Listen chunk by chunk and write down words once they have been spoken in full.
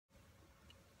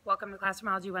Welcome to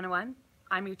Classroomology 101.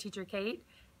 I'm your teacher, Kate,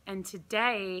 and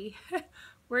today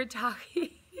we're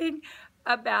talking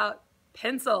about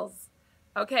pencils.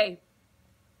 Okay,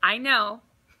 I know,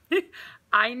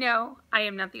 I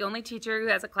am not the only teacher who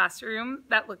has a classroom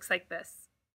that looks like this.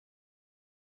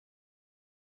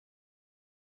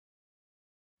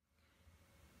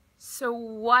 So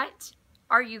what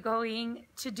are you going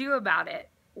to do about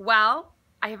it? Well,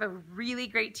 I have a really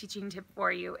great teaching tip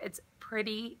for you. It's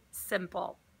pretty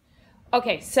simple.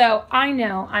 Okay, so I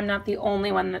know I'm not the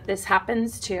only one that this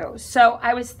happens to. So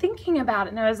I was thinking about it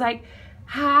and I was like,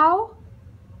 how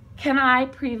can I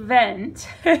prevent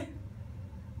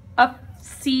a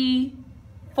sea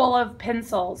full of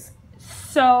pencils?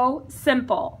 So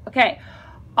simple. Okay,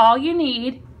 all you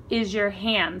need is your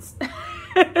hands.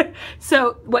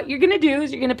 So what you're gonna do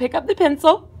is you're gonna pick up the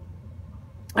pencil,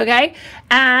 okay,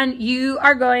 and you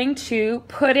are going to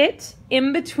put it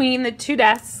in between the two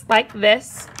desks like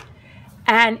this,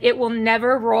 and it will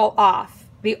never roll off.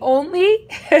 The only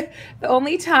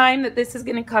time that this is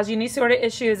going to cause you any sort of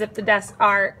issue is if the desks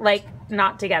are like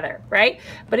not together, right?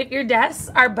 But if your desks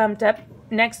are bumped up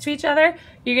next to each other,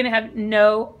 you're going to have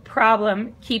no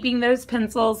problem keeping those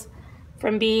pencils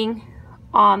from being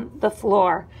on the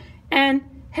floor.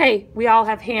 And hey, we all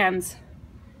have hands.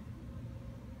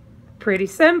 Pretty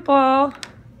simple.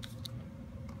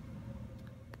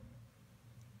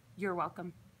 You're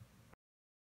welcome.